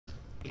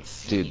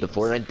Dude, the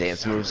Fortnite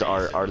dance moves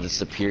are the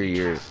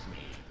superior.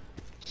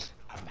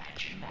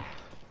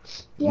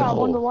 Yeah, I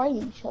wonder No. why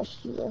you trust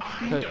you with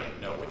I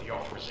don't know where the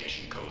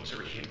authorization codes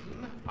are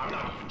hidden. I'm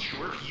not even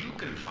sure if you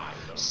can find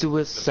them.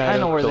 Suicide. I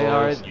know where they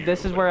are.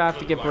 This is where I have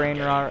to get brain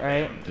rot,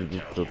 right?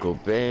 Go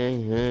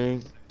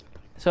bang.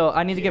 So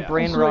I need to get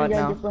brain That's where you rot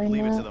gotta now. get brain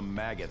Leave it to rot. the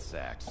maggot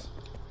sacks.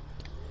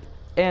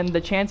 And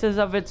the chances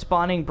of it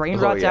spawning brain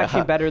Oh, rot's yeah.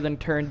 actually better than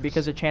turned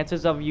because the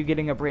chances of you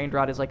getting a brain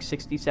rot is like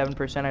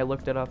 67%. I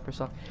looked it up or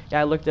something.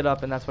 Yeah, I looked it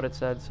up and that's what it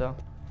said. So.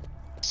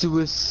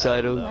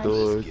 Suicidal love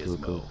door this to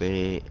gizmo. go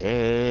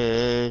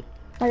bang.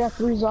 I got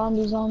 3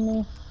 zombies on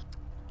me.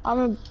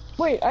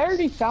 Wait, I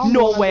already found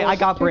No one of way! those I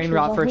got brain pictures.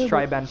 rot I first heard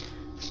try, it. Ben.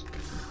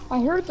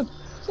 I heard the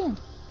thing.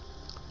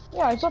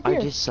 Yeah, it's up I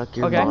here. just suck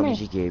your Okay. mom.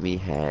 She gave me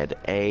head.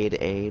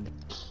 Aid.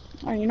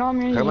 Oh, you know I'm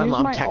gonna Heard my use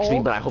mom my text me,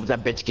 ult. but I hope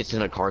that bitch gets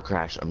in a car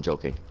crash. I'm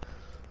joking.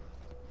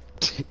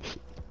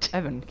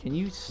 Evan, can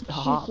you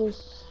stop?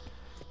 Jesus.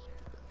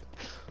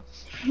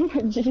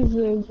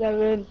 Jesus,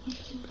 Evan.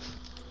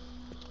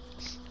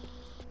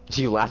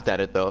 You laughed at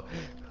it though.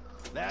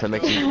 That To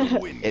make goes you to the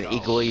wind an column.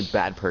 equally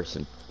bad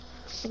person.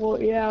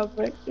 Well, yeah,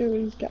 but it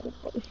was kind of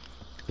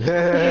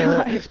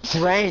funny.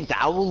 Trent,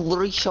 I will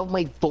literally shove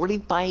my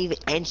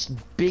 45-inch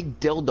big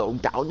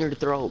dildo down your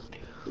throat.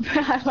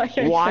 I like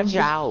how Watch he-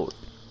 out.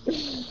 I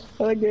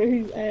like how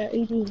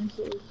he didn't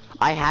say.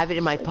 I have it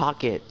in my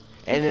pocket,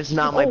 and it's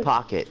not my Oh.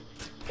 pocket.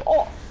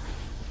 Oh!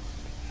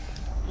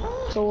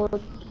 So we're...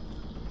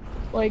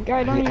 Like,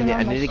 I don't even I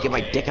have need to my... get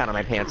my dick out of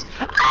my pants.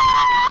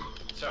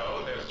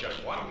 So there's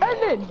just one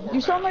Evan! You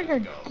sound like a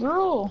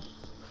girl!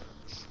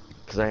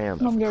 Cause I am.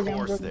 No, I'm Of joking, I'm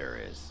course joking. there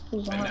is.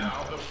 Who's And on?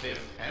 now the 5th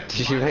and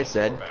Did you guys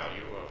said? final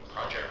value of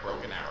Project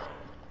Broken Arrow.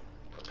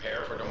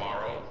 Prepare for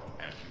tomorrow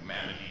and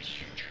humanity's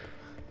future.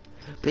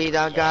 Please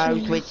don't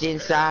go switching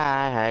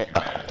sides.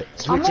 I'm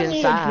Switching gonna need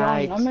a gun.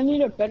 sides. I'm gonna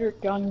need a better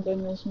gun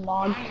than this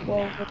mod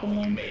 12 with the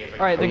name.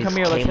 Alright, then come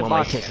here, let's hit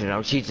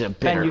box. She's a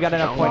Ben, you got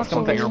enough points,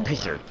 come bigger on.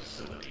 pisser.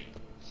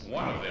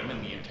 One of them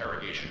in the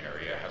interrogation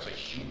area has a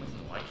human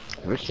life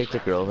force. Let's take the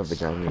girl of the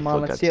vagina. Come on,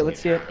 let's see it, let's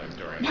see it.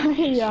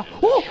 Yeah.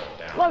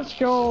 Let's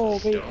go,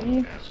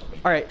 baby.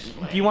 Alright,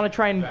 do you want to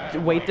try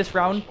and wait this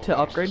round to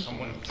upgrade?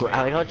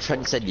 I like how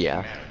Trent said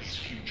yeah.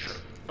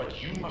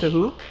 To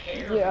who?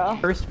 Yeah.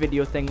 First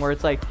video thing where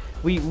it's like,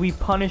 we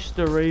punished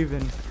the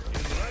Raven.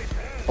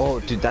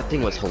 Oh, dude, that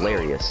thing was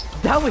hilarious.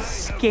 That was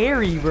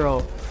scary,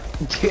 bro.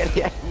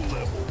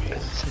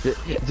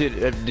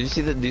 Dude, do you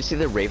see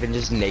the Raven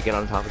just naked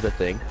on top of the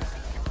thing?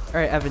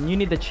 Alright, Evan, you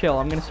need to chill.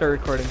 I'm gonna start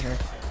recording here.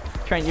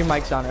 Trent, your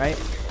mic's on, right?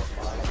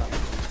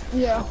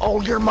 Yeah.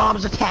 Oh, your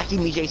mom's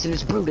attacking me, Jason.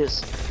 It's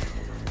Brutus.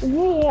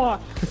 Whoa.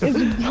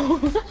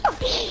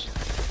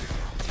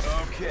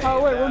 Okay,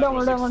 Oh wait, that we're done,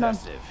 was we're done, we're done.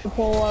 excessive. We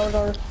pull out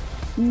our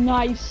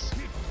nice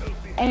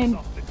and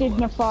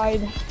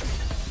dignified.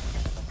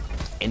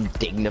 And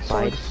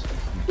dignified.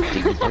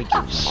 Dignified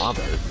your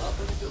mother.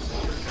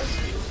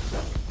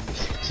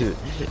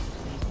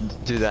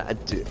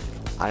 Dude,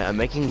 I'm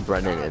making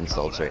Brennan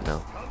insults right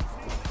now.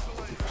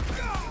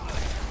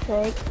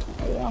 Right?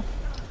 Yeah.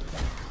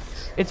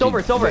 It's over,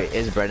 it's over. Wait,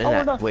 is Brennan? Oh,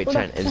 we're done, Wait, we're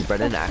Trent, done. is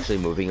Brennan actually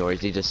moving, or is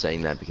he just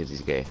saying that because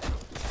he's gay?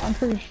 I'm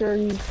pretty sure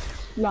he's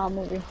not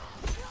moving.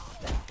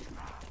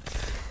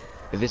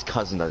 If his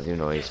cousin doesn't even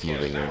know he's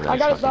moving, then I that's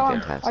got it fucking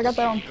down. fantastic. I got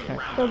that one.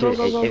 Go, Dude,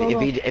 go, go, go,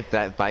 go, go.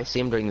 if I see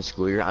him during the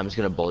school year, I'm just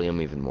gonna bully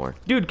him even more.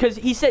 Dude, because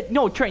he said,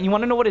 no, Trent, you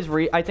want to know what his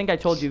I think I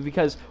told you,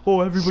 because, oh,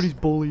 everybody's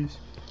bullies.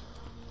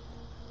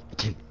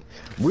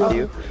 Will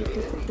you?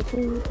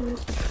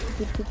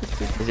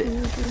 Is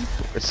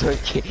it? So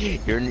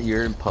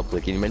you're in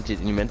public, and you meant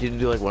to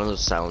do like one of those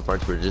silent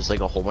parts where just like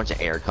a whole bunch of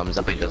air comes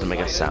up and doesn't make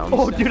a sound.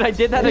 Oh, dude, I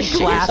did that in Shit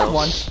class yourself.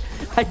 once.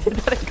 I did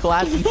that in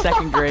class in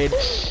 2nd grade.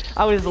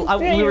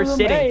 We were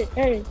sitting.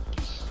 Hey,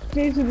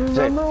 Jason,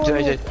 remember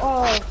when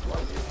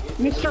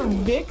Mr.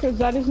 Vic, is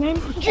that his name?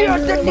 Yeah,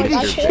 And that you're like,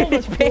 I nigga swallowed a shit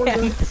his quarter.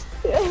 pants.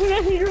 And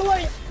then you're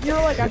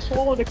like, I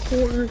swallowed a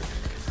quarter.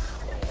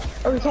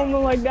 Or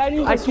something like that.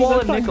 He's I like, "Dude,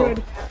 swallowed that's not nickel."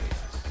 good."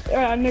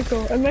 Yeah,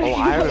 nickel. And then Oh,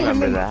 I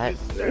remember and that.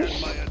 then-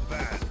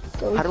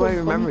 How do I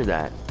remember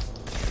that?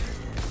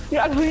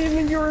 Yeah, I don't even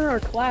think you were in our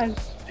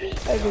class.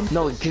 Evan.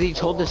 No, because he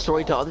told the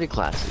story to other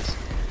classes.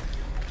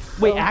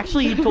 Wait,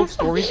 actually, he told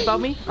stories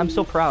about me? I'm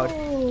so proud.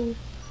 Oh.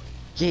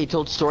 Yeah, he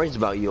told stories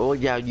about you. Oh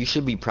yeah, you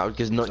should be proud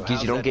because So you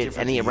how's don't that get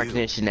different any to you?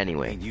 recognition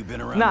anyway. Ain't you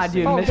been around Nah, the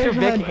dude, same- Oh, Mr. big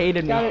Vic head.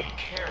 hated Got me. it.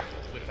 Careful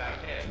with that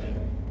head.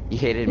 You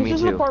hated This me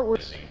is the too. part where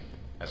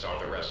As are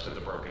the rest of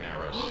the Broken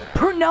Arrow staff.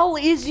 Purnell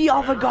is the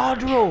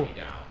Avogadro.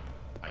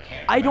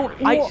 I don't,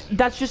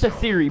 that's just a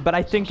theory, but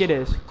I think it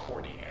is.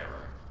 Recording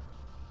error.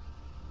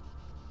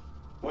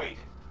 Wait,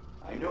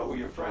 I know who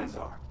your friends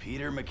are.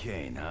 Peter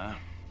McCain, huh?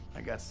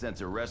 I got sent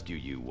to rescue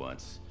you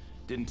once.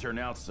 Didn't turn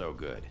out so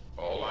good.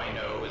 All I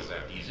know is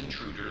that these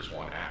intruders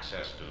want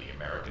access to the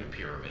American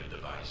Pyramid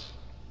device.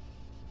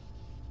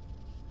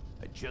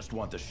 I just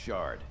want the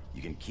shard.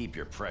 You can keep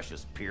your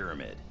precious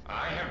pyramid.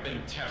 I have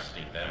been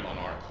testing them on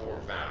our core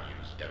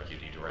values,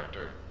 Deputy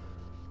Director.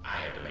 I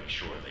had to make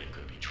sure they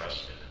could be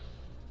trusted.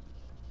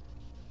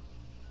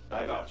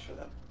 I vouch for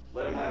them.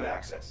 Let him have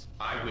access.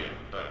 I will,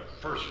 but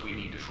first we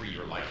need to free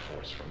your life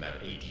force from that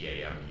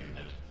ATAM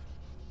unit.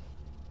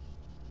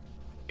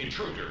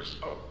 Intruders,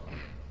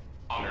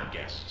 honored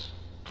guests,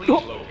 please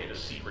locate a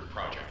secret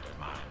project of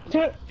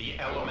mine. The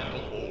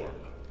Elemental Orb.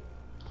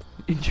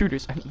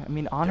 Intruders. I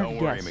mean, honored Don't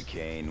worry, guests.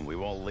 McCain. We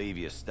won't leave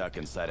you stuck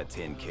inside a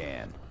tin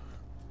can.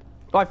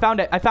 Oh, I found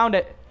it. I found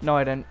it. No,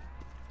 I didn't.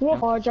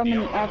 Watch, I'm The in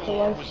Elemental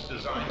Orb afterlife. was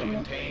designed to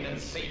contain and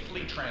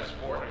safely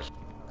transport us.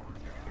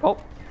 Oh.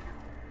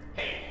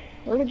 Hey,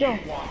 Where'd it go?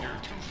 you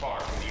wandered too far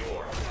from the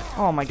orb.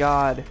 Oh my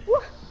God.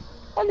 What?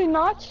 I did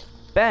not.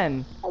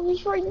 Ben. I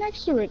was right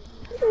next to it.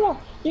 You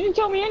didn't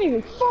tell me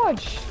anything.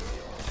 Fudge.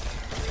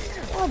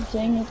 God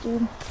dang it,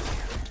 dude.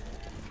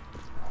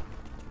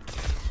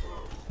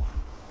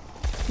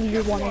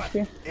 You do one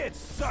HP. It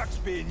sucks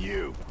being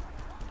you.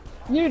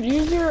 Dude,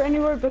 you're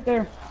anywhere but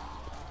there.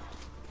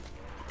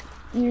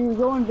 You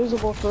go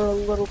invisible for a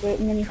little bit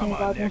and then you Come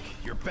can on, grab Nick. me.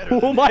 You're better Oh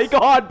than my this.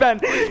 God, Ben.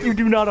 You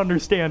do not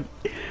understand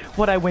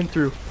what I went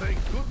through.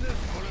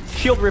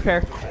 Shield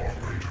repair.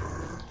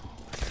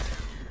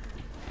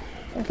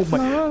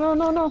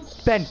 No.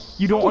 Ben,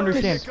 you don't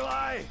understand.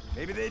 Nikolai,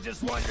 maybe they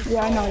just want your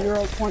Yeah, I know, soul. you're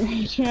right, point.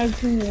 You have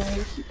to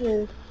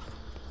you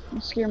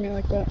scare me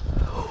like that.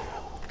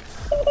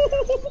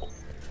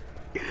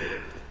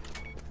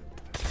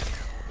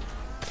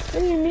 What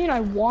do you mean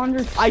I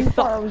wandered too I far?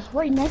 thought- I was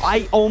right next to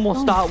I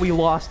almost Oh. thought we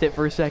lost it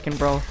for a second,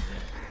 bro.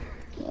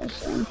 you.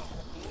 Son.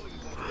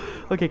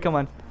 Okay, come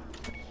on.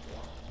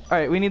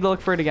 Alright, we need to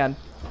look for it again.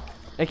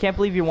 I can't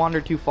believe you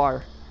wandered too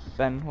far,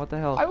 Ben. What the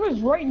hell? I was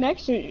right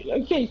next to you.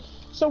 Okay,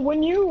 so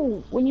when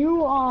you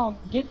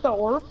get the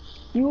orb,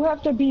 you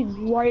have to be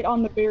right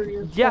on the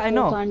barrier. Yeah, the I whole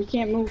know. Time. You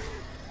can't move.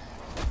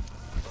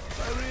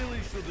 I really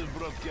should have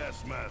brought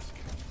gas mask.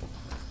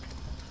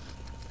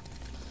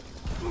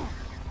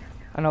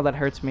 I know that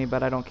hurts me,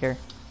 but I don't care.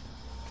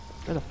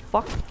 Where the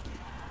fuck?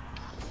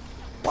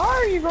 Why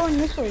are you going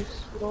this way,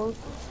 Skidor?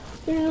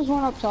 You just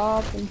went up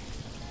top and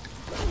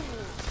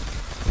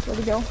where'd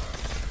he go?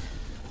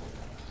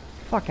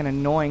 Fucking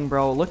annoying,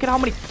 bro. Look at how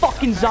many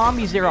fucking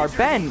zombies there are.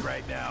 Ben,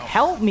 Right now.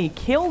 help me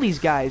kill these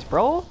guys,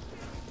 bro.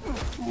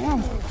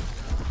 Yeah.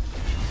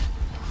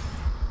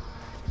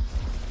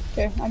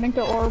 Okay, I think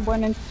the orb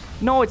went in.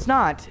 No, it's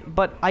not.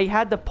 But I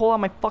had to pull out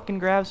my fucking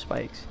grav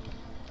spikes.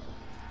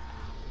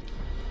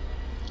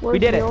 Where's We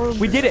did the it. orb?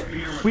 We did it.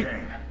 Peter We.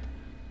 McCain.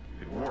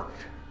 It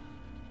worked.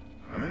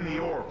 I'm in the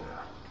orb now.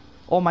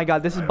 Oh my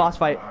God, this is boss I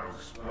fight. don't know how to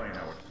explain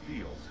how it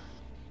feels.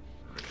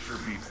 But it sure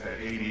beats that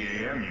 80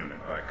 AM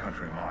unit by a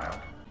country mile.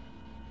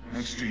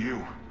 Thanks to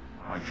you,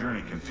 my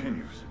journey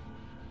continues.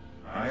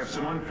 I have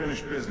some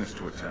unfinished business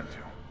to attend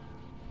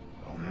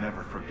to. I'll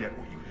never forget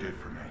what you did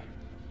for me.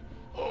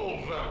 Oh,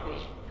 that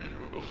was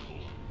beautiful.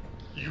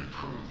 You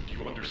proved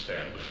you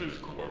understand the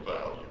fifth core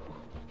value.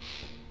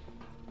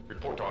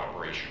 Report to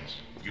operations.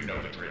 You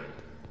know the drill.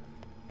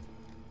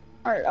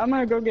 Alright, I'm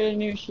gonna go get a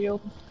new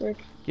shield quick.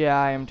 Yeah,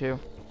 I am too.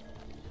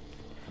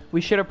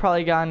 We should have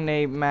probably gotten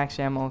a max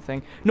ammo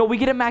thing. No, we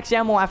get a max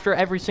ammo after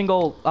every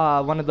single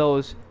one of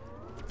those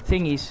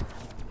thingies.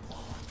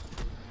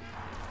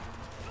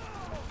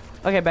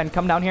 Okay, Ben,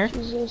 come down here.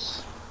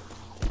 Jesus.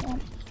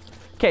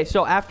 Okay,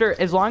 so after,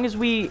 as long as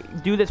we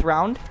do this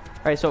round,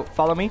 all right, so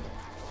follow me.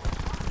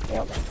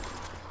 Yep.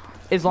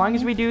 As long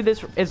as we do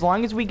this, as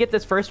long as we get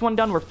this first one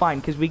done, we're fine,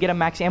 because we get a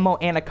max ammo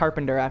and a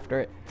carpenter after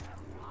it.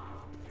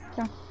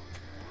 Okay.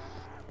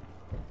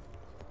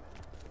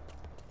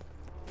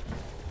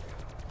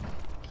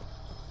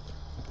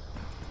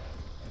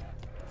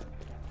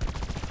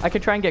 I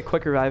could try and get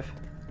quick revive.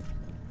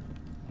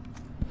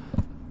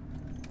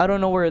 I don't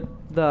know where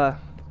the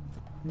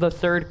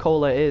third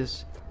cola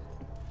is.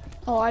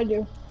 Oh, I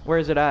do. Where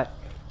is it at?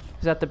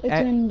 Is that the? It's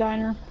in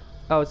diner.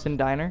 Oh, it's in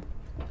diner.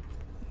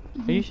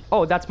 Are you,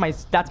 oh, that's my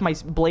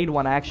blade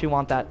one. I actually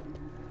want that.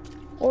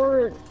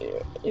 Or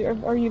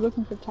are you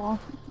looking for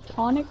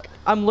tonic?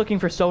 I'm looking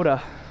for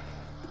soda.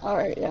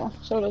 Alright, yeah.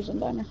 Soda's in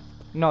diner.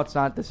 No, it's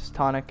not. This is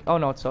tonic. Oh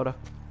no, it's soda.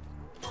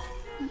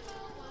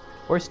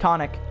 Where's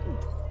tonic?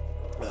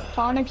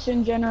 Tonic's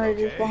in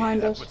generators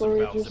behind that us put some where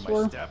we bounce in just my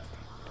were. step.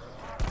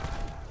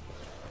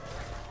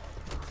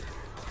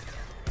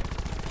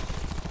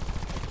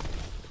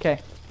 Okay.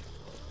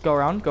 Go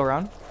around. Go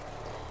around.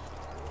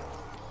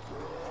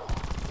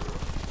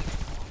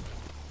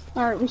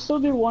 Alright, we still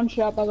do one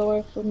shot by the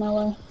way for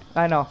melee.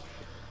 I know.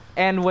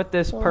 And with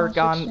this So, perk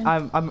on, 16.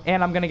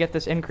 I'm gonna get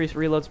this increased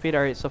reload speed.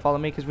 All right, so follow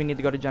me because we need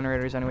to go to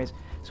generators anyways.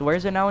 So where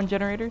is it now in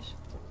generators?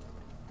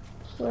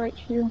 It's right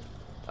here.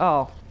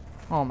 Oh.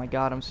 Oh my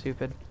God, I'm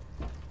stupid.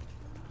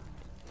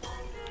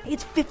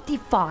 It's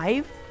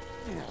 55.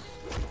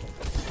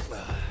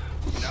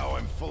 Now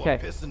I'm full Okay.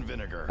 of piss and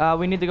vinegar.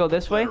 We need to go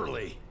this way.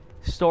 Literally.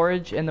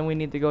 Storage, and then we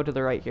need to go to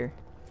the right here.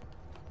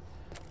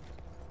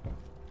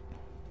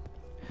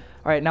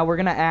 Alright, now we're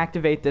gonna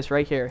activate this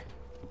right here.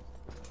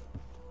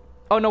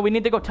 Oh no, we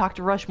need to go talk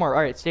to Rushmore.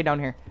 Alright, stay down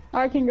here.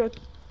 I can go.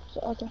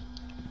 Okay.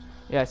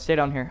 Yeah, stay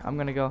down here. I'm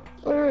gonna go.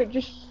 Wait,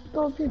 just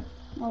go up here.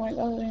 Oh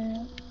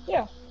wait,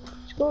 yeah.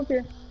 Just go up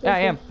here. Go Yeah, up I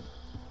here. am.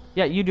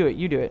 Yeah, you do it.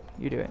 You do it.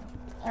 You do it.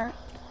 Alright.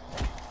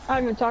 I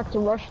haven't talked to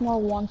Rushmore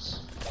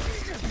once.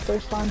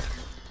 First time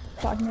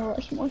talking to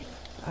Rushmore.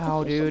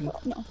 Oh, dude.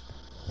 No.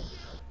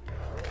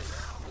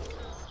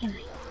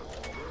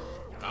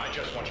 I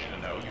just want you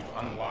to know you've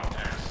unlocked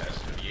access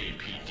to the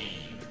APD.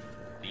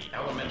 The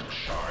elemental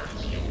shard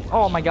is yours.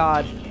 Oh my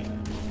god.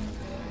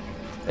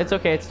 It's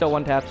okay. It's still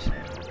one taps.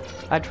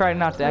 I tried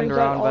not to end Is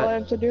that around, all I but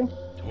have to do?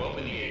 To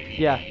open the APD,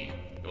 yeah.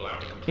 you'll have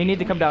to complete You need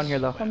to come down here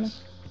though. Come in.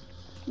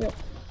 Yep.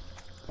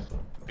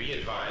 Be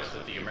advised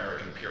that the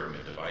American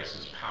Pyramid device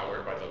is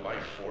powered by the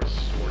life force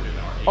stored in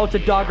our Oh, it's a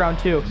dog round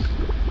too.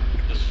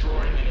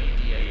 Destroying an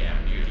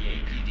ADAM near the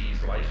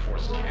APD's life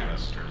force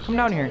canisters. Come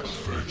down here.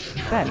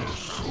 Ben.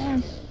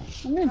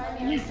 I'm in.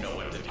 You know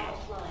what to do.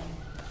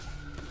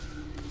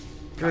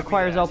 It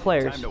requires all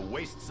players. Time to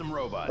waste some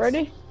robots.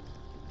 Ready?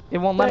 It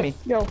won't let me.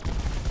 Go.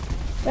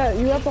 Yeah,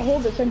 you have to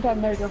hold it same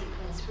time. There you go.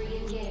 Sequence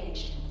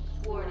re-engaged.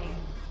 Warning.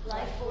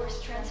 Life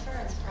force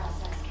transference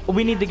process.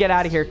 We need to get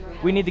out of here.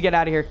 We need to get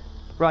out of here.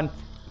 Run.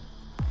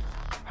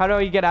 How do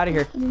you get out of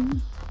here?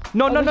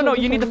 No, no, no, no.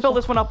 You need to fill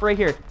this one up right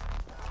here.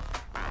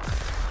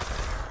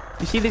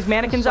 You see these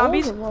mannequin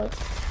zombies? Souls or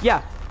what?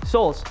 Yeah,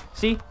 souls.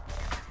 See?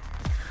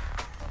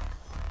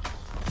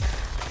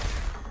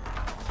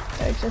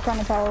 Eggs are kind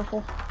of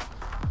powerful.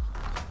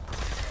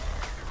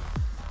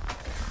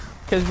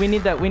 Because we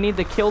need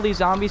to kill these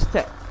zombies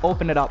to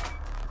open it up.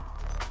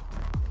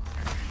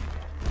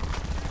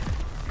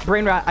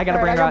 Brain rat. I got a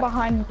brain I got rat.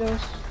 behind those.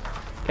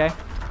 Okay.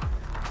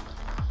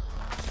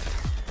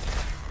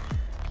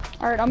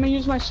 Alright, I'm gonna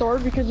use my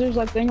sword because there's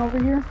that thing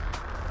over here.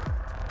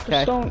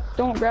 Okay. Just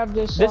don't grab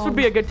this. This would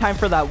be a good time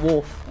for that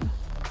wolf.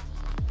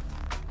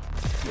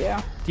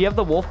 Yeah. Do you have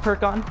the wolf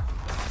perk on?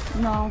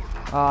 No.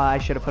 I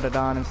should have put it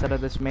on instead of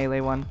this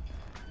melee one.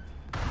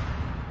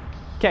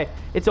 Okay,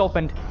 it's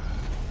opened.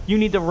 You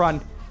need to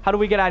run. How do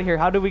we get out of here?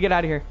 How do we get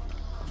out of here?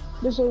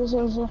 This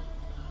way.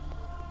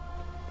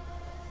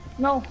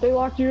 No, they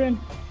locked you in.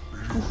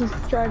 This is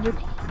tragic.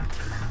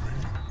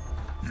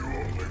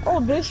 Oh,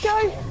 this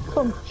guy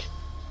from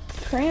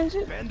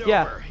Transit? Bend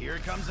Yeah. over. Here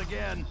it comes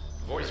again.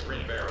 Voice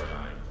screen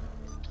verified.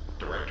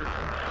 Director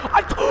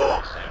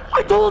Cornell.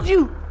 I told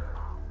you.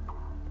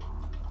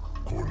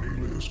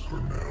 Cornelius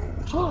Cornell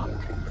was a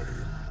mortal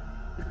name.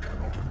 It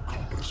cannot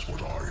encompass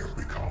what I have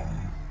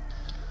become.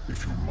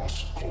 If you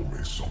must call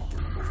me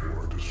something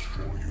before I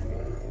destroy you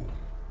all,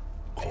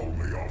 call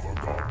me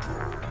Avogadro.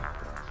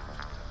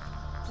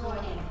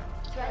 Warning.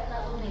 Threat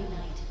level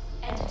midnight.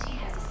 Entity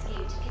has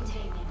escaped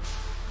containment.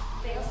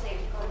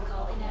 Failsafe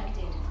protocol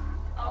enacted.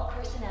 All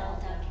personnel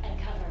duck and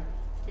cover.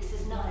 This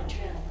is not a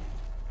drill.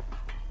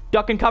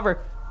 Duck and cover.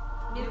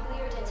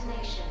 Nuclear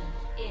detonation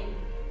in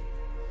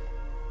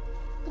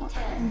I'm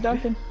 10,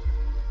 ducking.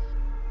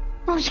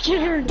 I'm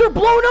scared. They're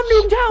blowing up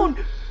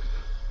Nuketown.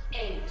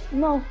 8,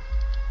 No.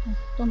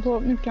 Don't blow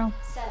up Nuketown.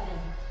 7.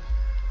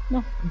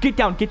 No. Get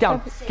down. Get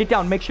down. Get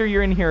down. Make sure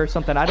you're in here or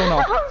something. I don't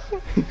know.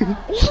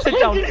 Sit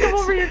down. Come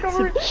over here. Come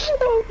over here.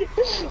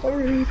 I'm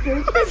really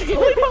scared.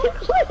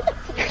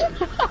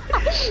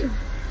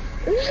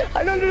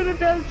 I don't do the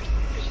desk.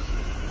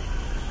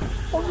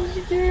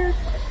 I'm scared.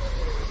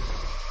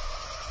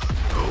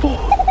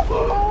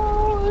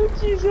 Oh,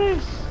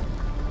 Jesus.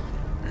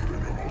 Even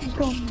your most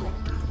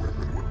destructive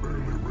weapon would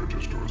barely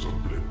register as a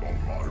blip on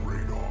my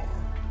radar.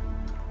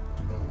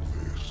 Know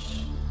this.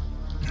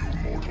 You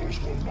mortals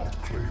will not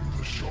claim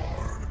the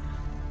shard.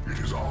 It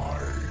is I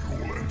who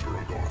will enter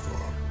Agartha.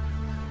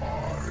 I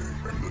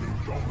am the new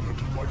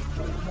dominant life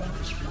form on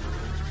this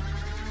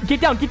world. Get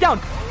down. Get down.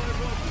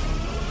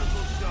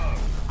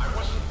 I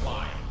wasn't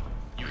lying.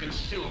 You can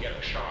still get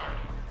the shard,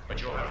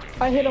 but you'll have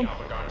to I hit him.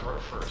 Avogadro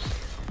first.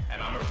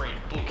 And I'm afraid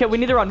bullets Okay, we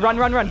need to run.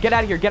 Run. Get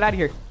out of here. Get out of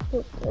here.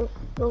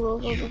 Go.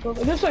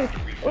 This way.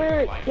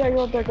 Wait. Yeah,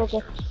 go up there.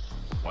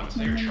 Once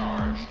they're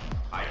charged,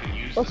 I can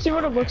use Let's see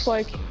what it looks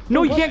like.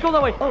 No, you can't go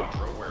that way.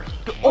 where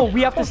it's Oh,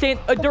 we have to stay in.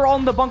 They're all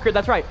in the bunker.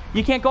 That's right.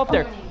 You can't go up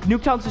there.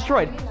 Nuketown's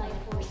destroyed. Life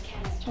force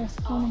canisters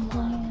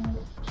offline.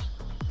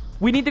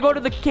 We need to go to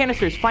the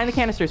canisters. Find the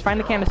canisters.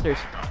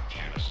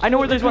 I know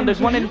where there's one.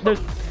 There's one in. There's.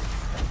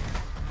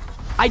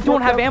 I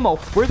don't have ammo.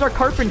 Where's our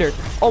carpenter?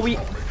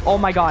 Oh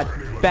my God.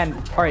 Ben.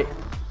 All right.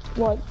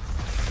 What?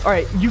 All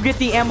right. You get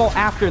the ammo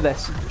after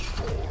this.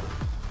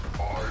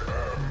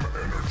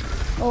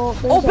 Oh,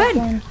 Oh, there's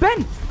that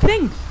Ben. thing.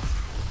 Thing.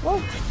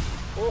 Oh.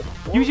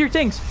 Use your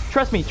things.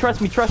 Trust me.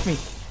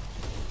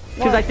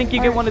 Because I think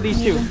you get one of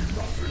these too.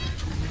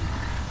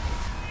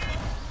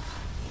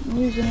 I'm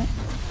using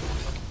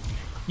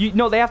it.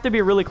 No, they have to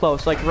be really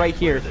close, like right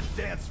here. The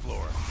dance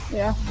floor.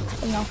 Yeah,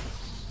 I know.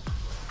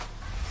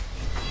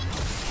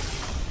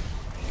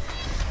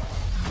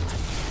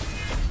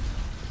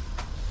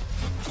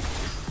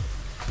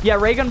 Yeah,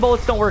 ray gun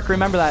bullets don't work.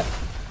 Remember that.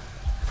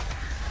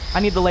 I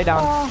need to lay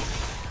down.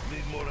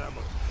 Need more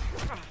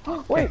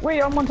ammo.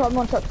 Wait, I'm on top.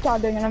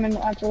 God dang it, I'm in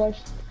the afterlife.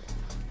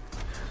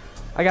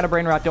 I got a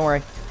brain rot. Don't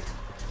worry.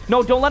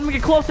 No, don't let him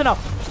get close enough.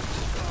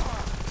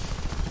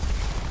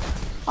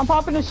 I'm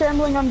popping a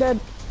shambling undead.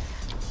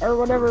 Or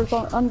whatever, it's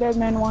undead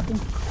man walking.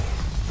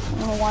 I don't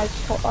know know why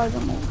it's called, I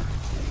don't know.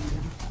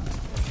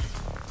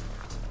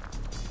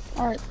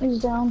 Alright, he's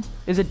down.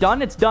 Is it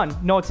done? It's done.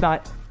 No, it's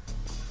not.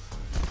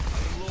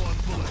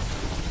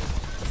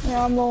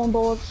 Yeah, I'm low on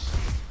bullets.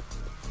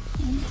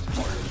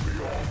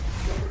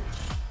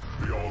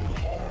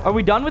 Are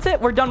we done with it?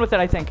 We're done with it,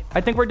 I think.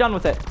 I think we're done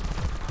with it.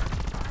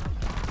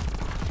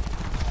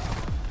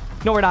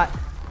 No, we're not.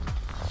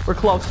 We're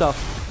close, though.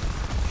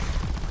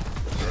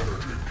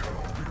 Energy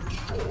cannot be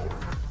destroyed.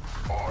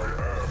 I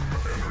am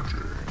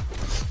energy.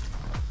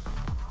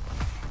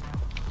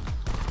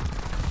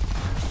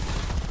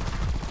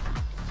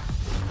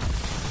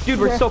 Dude,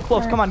 we're Okay, so close.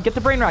 alright. Come on, get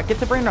the brain rot. Get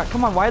the brain rot.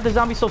 Come on, why are the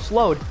zombies so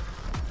slowed?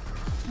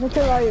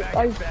 Because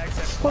I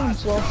put him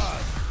slow.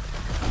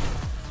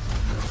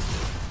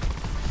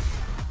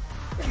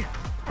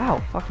 Ow,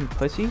 fucking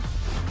pussy.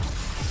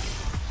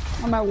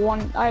 I'm at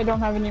 1. I don't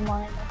have any more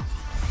ammo.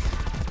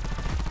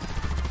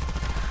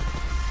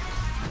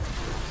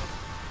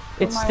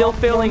 It's my still own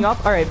filling gun.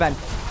 up. All right, Ben,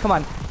 come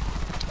on.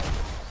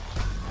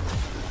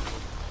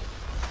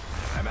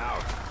 I'm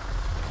out.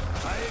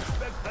 I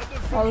expect better That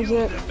from was you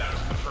it. than that.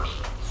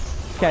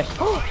 Okay.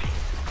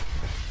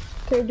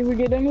 Okay, did we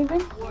get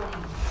anything?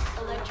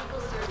 Electrical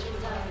surge in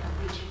Dino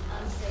reaching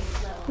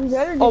unsafe level. We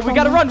better get Oh, we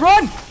gotta something.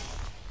 run!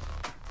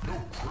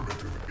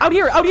 Out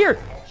here, out here!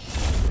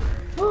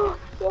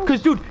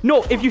 Cause, dude,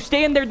 no, if you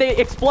stay in there, they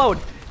explode.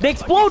 They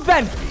explode,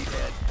 Ben!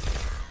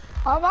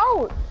 I'm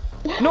out.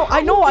 No,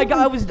 I know,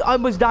 I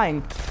was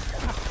dying.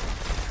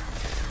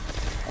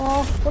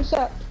 Oh, what's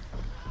that?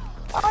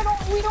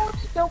 We don't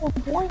need double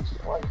points.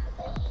 What?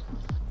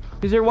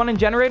 Is there one in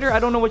generator? I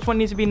don't know which one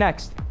needs to be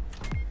next.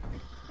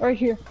 Right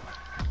here.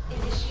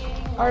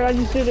 Alright, I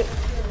just did it.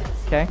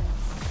 Okay.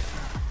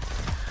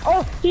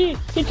 Oh, he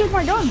took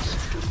my guns.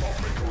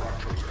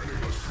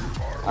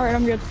 Alright,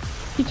 I'm good.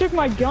 He took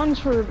my guns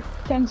for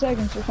 10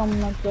 seconds or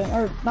something like that.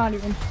 Or not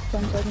even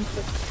 10 seconds,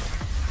 but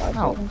 5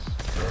 Ow.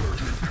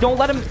 seconds. Don't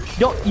let him.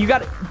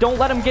 Don't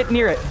let him get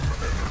near it.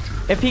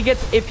 If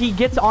he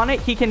gets on it,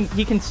 he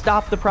can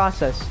stop the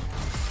process.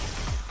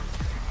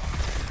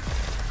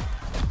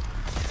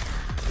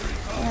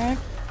 Alright.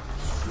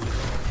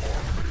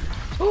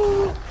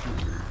 Oh,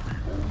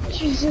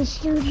 Jesus,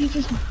 dude, he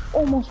just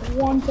almost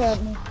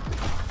one-tapped me.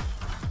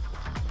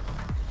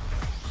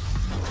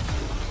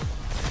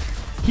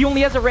 He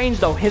only has a range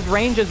though. His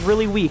range is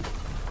really weak.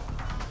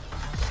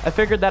 I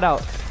figured that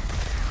out.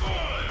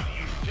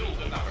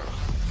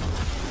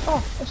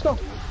 Oh, let's go.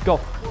 Go.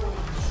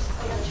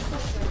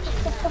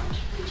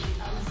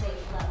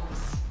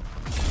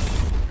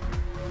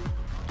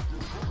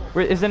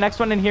 Where is the next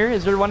one in here?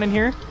 Is there one in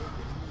here?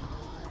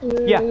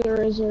 Yeah.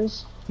 There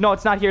is. No,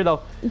 it's not here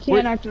though. You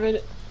can't activate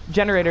it.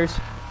 Generators.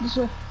 This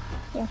way.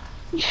 Yeah.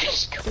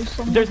 Just go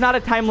somewhere. There's not a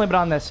time limit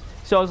on this,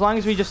 so as long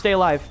as we just stay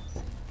alive.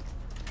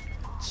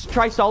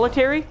 Try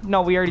solitary?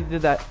 No, we already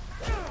did that.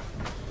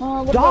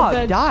 What about Dog,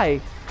 beds?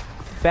 die.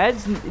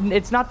 Beds?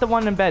 It's not the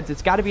one in beds.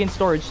 It's got to be in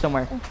storage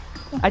somewhere.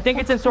 I think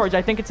it's in storage.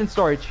 I think it's in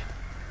storage.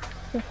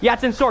 Yeah,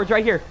 it's in storage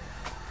right here.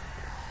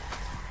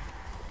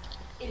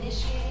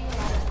 Initiating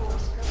life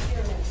force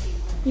procurement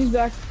sequence. He's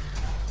back.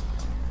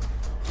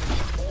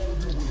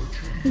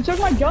 He took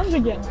my guns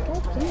again.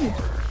 God damn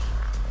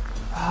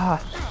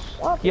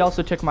it. He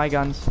also took my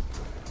guns.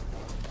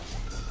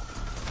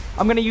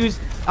 I'm gonna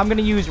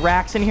use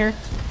racks in here.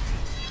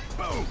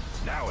 Boom!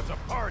 Now it's a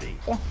party.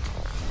 Yeah.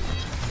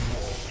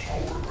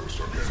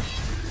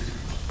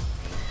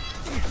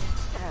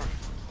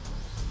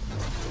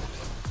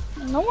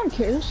 No one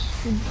cares.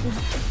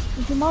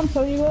 Did your mom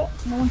tell you that?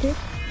 No one cares?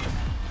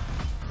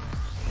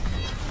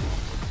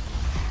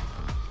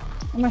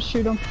 I'm gonna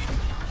shoot him.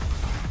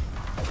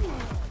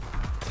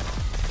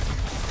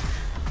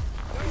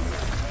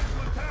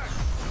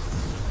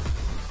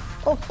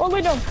 Oh,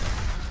 lay down.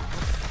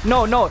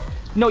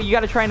 No, you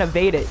gotta try and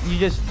evade it. You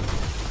just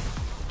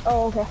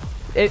Oh,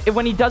 okay.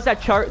 when he does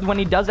that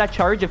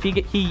charge, if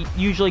he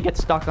usually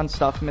gets stuck on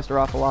stuff. Mr.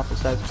 Awful Waffle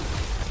says.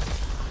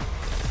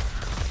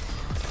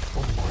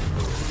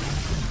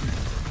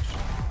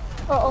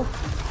 Uh-oh.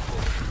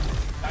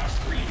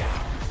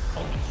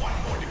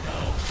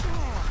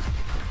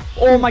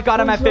 Oh my god,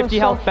 I'm at Where's 50 the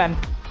health, stuff? Ben.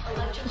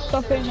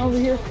 Stuff ain't over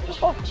here.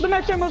 Oh, the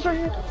max ammo's right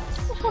here.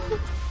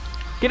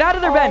 Get out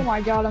of there, Oh Ben.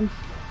 my god,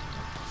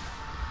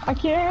 I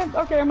can't.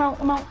 Okay, I'm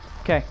out.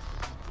 Okay.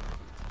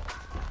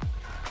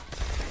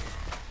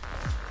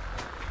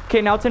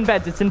 Okay, now it's in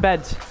beds. It's in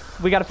beds.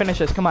 We gotta finish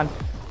this. Come on.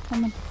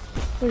 Come on.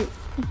 Wait.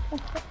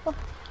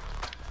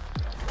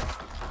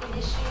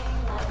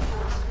 Initiating life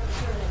force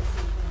procurement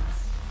sequence.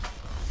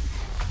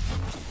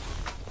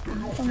 Do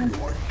you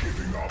feel like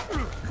giving up?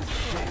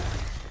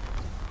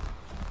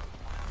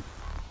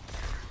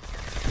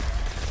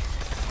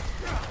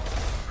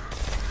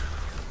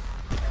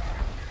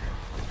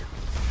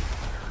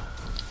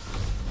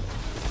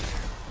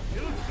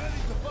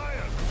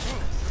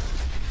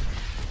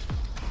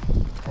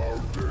 How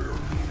dare you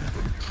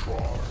even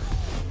try?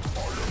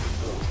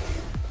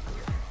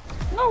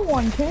 No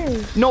one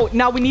cares. No,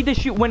 now we need to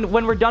shoot when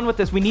we're done with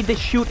this. We need to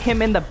shoot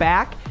him in the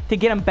back to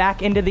get him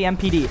back into the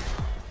MPD.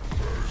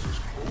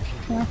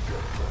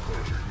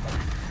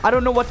 I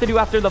don't know what to do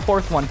after the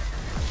fourth one.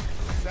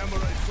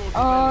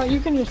 You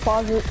can just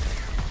pause it.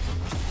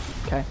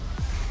 Okay.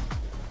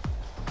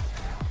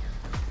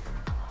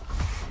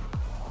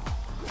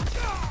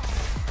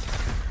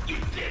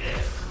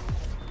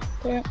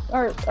 Yeah.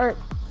 Alright.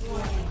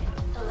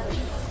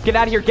 Get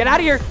out of here. Get out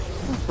of here.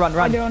 Run, I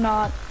run. do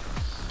not.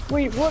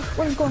 Wait, what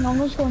is going on?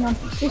 What's going on?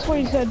 This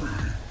way he said.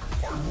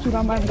 Dude,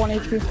 I'm at 1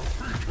 HP.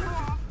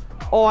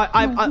 Oh,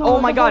 oh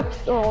my god.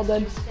 They're all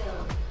dead.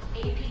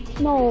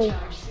 No.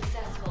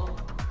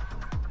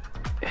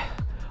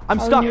 I'm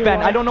stuck,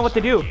 Ben. I don't know what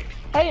to do.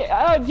 Hey,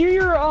 do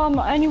your,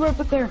 anywhere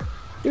but there.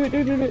 Do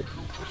it.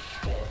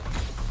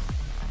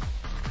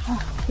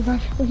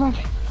 Revive.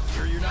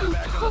 Sure you're not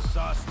back on the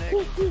sauce,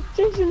 Nick?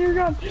 Jason, you're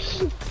gone.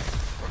 Jason,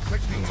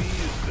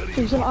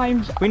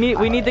 We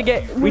need to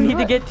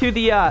get to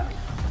the,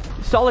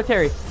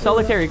 solitary.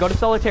 Go to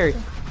solitary.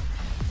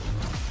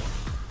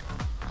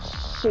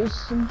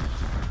 Jason.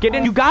 Get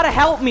in. You gotta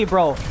help me,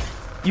 bro.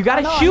 You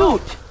gotta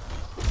shoot.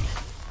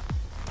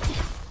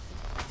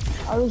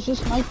 I was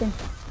just sniping.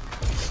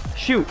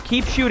 Shoot.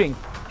 Keep shooting.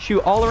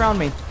 Shoot all around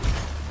me.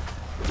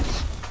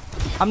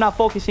 I'm not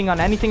focusing on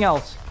anything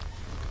else.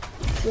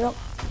 Yep.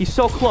 He's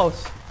so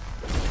close.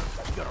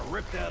 You gotta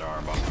rip that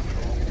arm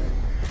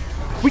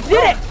off. We did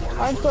it!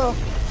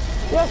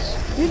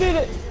 Yes, you did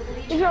it.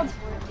 Good job.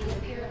 The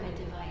pyramid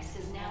device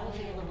is now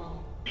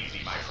available. Easy,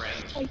 my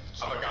friend.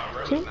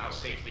 Avogadro is now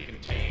safely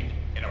contained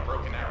in a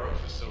Broken Arrow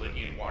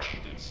facility in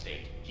Washington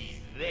State. He's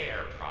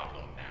their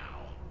problem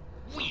now.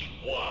 We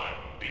won,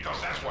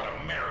 because that's what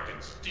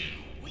Americans do.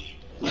 We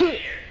win.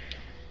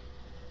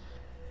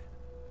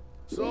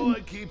 So I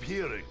keep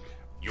hearing.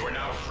 You are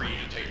now free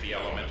to take the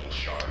elemental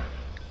shard.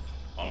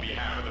 On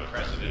behalf of the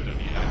President of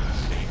the United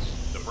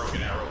States, the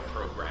Broken Arrow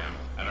program,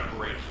 and a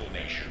grateful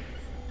nation,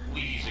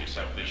 please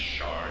accept this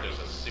shard as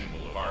a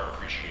symbol of our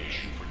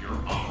appreciation for your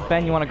honorable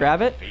Ben, you want to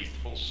grab it?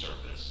 faithful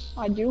service.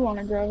 I do want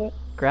to grab it.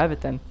 Grab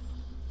it then.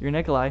 You're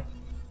Nikolai.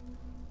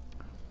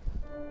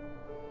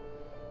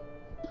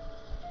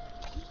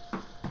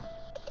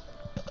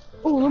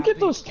 Oh, look at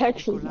those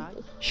textures.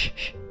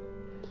 Shh.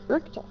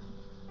 Ricta.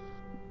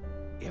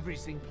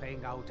 Everything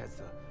playing out as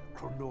the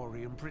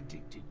Chronorium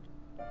predicted.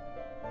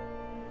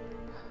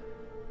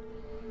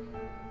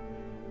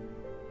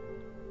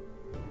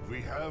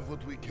 We have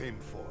what we came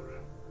for.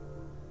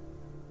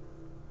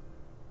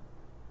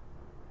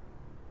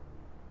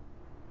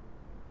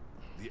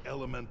 The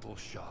elemental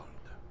shard.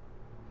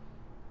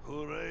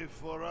 Hooray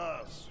for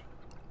us.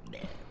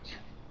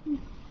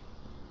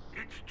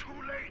 It's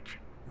too late.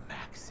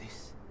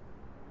 Maxis.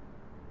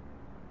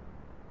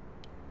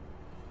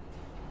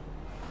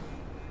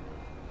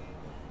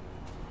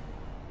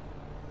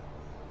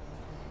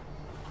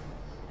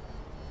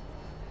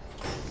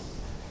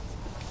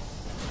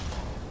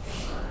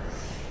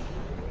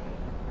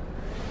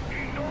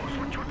 He knows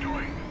what you're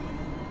doing.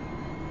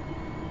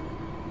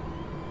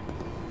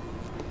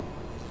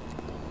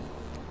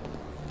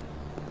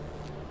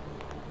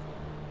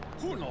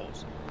 Who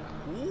knows?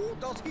 Who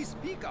does he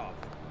speak of?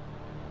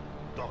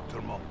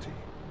 Dr. Monty.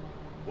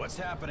 What's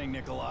happening,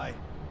 Nikolai?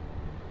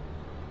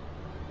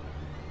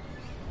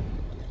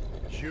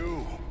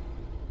 You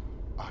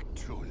are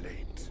too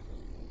late.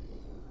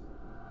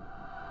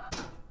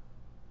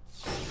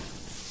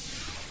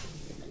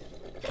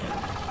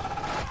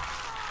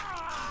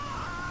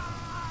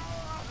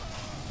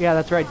 Yeah,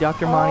 that's right.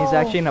 Dr. Monty's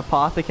actually an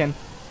apothecary.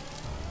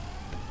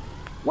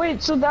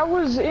 Wait, so that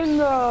was in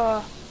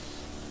the...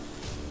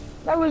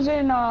 That was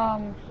in,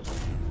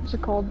 what's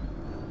it called?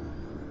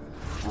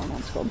 I don't know what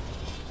it's called.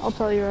 I'll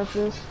tell you after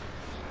this.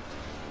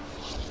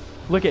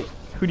 Look at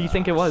who do you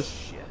think it was?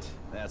 Shit,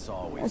 that's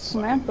always. It's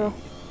Samantha.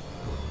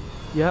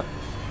 Yep.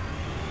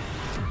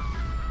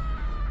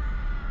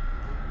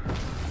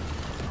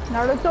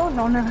 Naruto?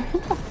 No, no.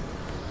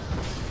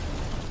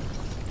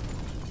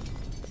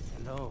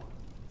 Hello,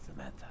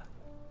 Samantha.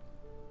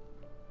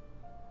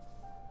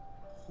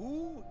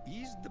 Who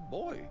is the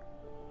boy?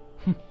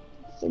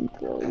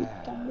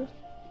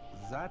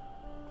 That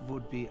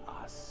would be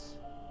us.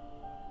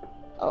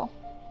 Oh.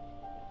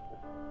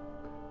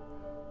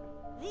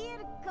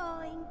 We're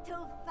going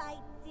to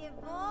fight the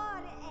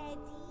war,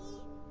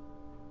 Eddie.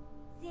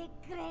 The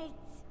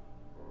great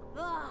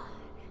war.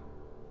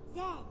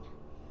 Then,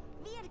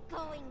 we're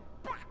going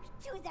back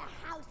to the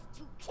house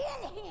to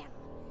kill him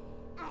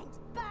and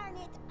burn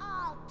it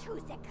all to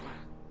the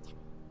ground.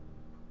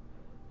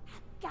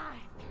 Agartha,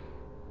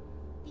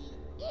 the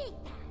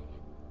ether,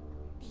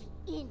 the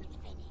infinite.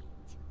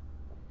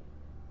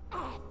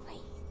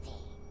 Everything.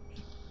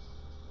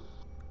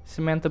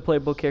 Samantha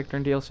playable character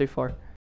in DLC 4.